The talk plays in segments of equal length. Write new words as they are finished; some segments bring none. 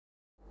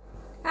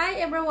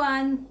Hi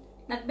everyone!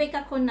 Nag-bake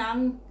ako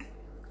ng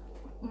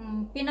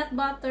peanut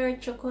butter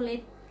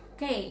chocolate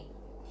cake.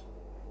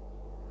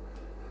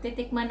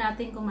 Titikman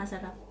natin kung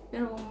masarap.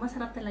 Pero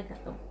masarap talaga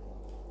to.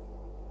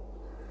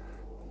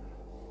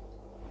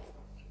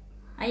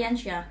 Ayan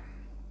siya.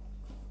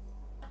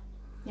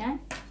 Yan.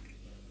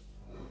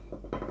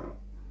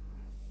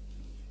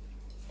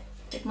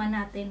 Tikman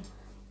natin.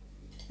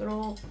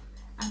 Pero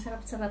ang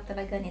sarap-sarap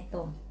talaga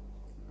nito.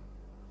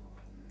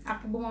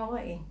 Ako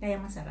gumawa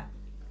kaya masarap.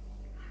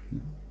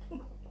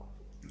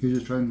 You're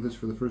just trying this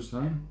for the first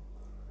time?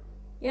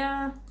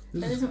 Yeah,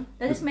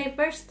 that is my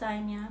first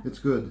time, yeah.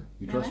 It's good.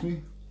 You trust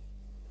me?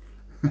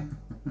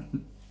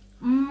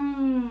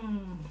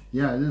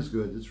 Yeah, it is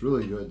good. It's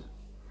really good.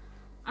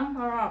 Ang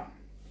sarap.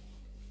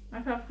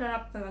 Ang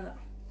sarap talaga.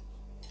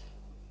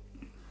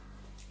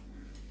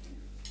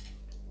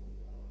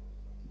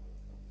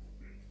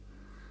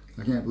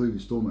 I can't believe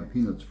you stole my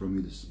peanuts from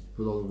me to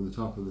put all over the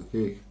top of the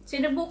cake.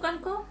 Sinubukan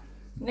ko.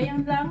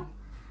 Ngayon lang.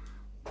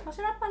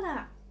 Masarap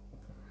pala.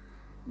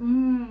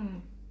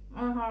 Ang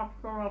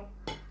sarap.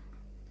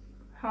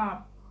 Sarap.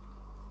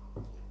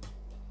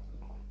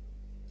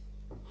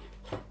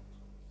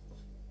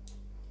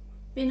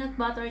 Peanut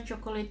butter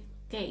chocolate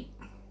cake.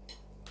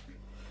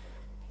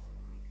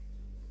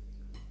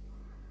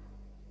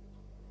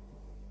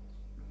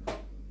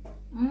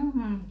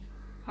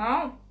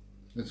 Sarap.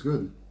 It's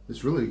good.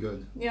 It's really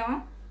good.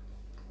 Yeah.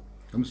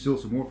 I'm gonna steal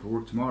some more for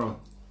work tomorrow.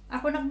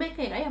 Ako nag-bake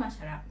kaya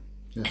masarap.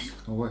 Yes,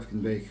 my wife can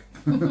bake.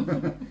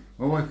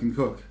 My wife can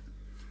cook.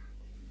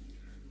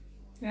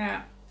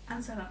 Yeah,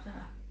 ang sarap.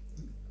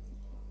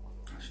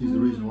 She's the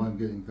reason why I'm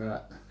getting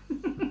fat.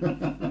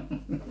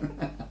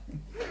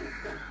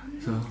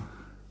 So.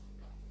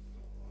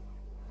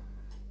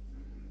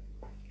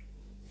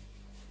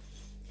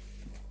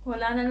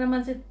 Wala na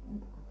naman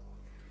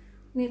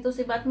nito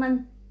si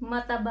Batman,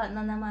 mataba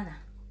na naman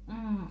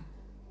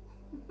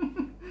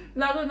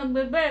Lalo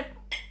nagbe-bake.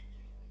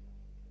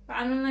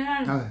 Paano na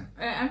yan?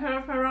 Ang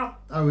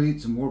sarap-sarap. I would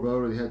eat some more, but I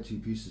already had 2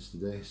 pieces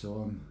today,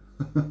 so I'm...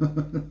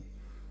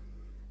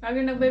 Lalo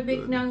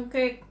nagbe-bake ng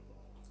cake.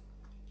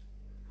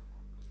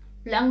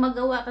 Lang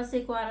magawa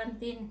kasi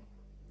quarantine.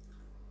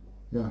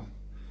 Yeah.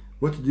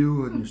 What to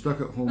do when you're stuck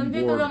at home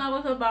Nandito bored. lang ako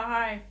sa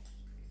bahay.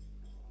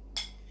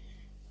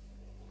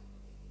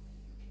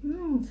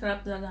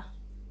 Sarap talaga.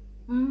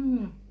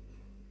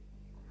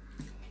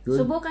 Good?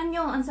 Subukan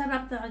nyo. Ang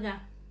sarap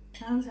talaga.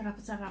 Ang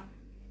sarap-sarap.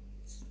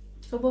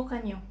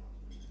 Subukan nyo.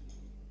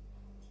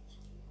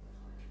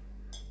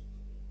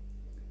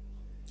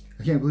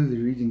 I can't believe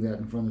they're eating that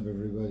in front of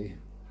everybody.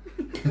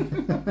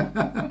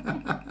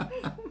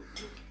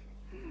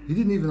 He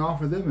didn't even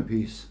offer them a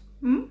piece.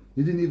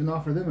 He didn't even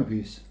offer them a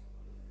piece.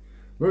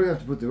 We're gonna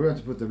have to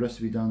put the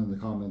recipe down in the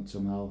comments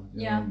somehow.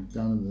 Down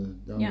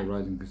in the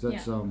writing, because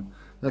that's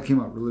that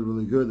came out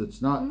really good.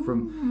 It's not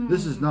from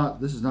this is not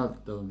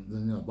the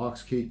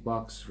box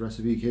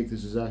recipe cake.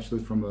 This is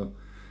actually from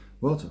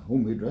it's a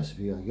homemade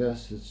recipe, I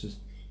guess. It's just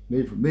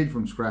made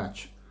from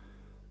scratch.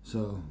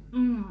 So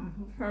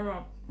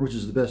which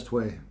is the best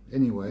way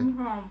anyway.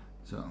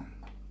 So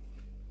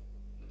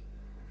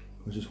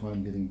which is why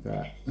I'm getting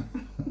fat.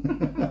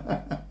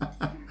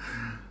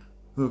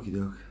 Okie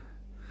doke.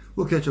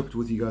 We'll catch up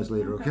with you guys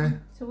later, okay?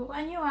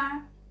 Subukan nyo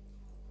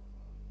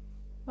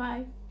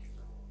Bye.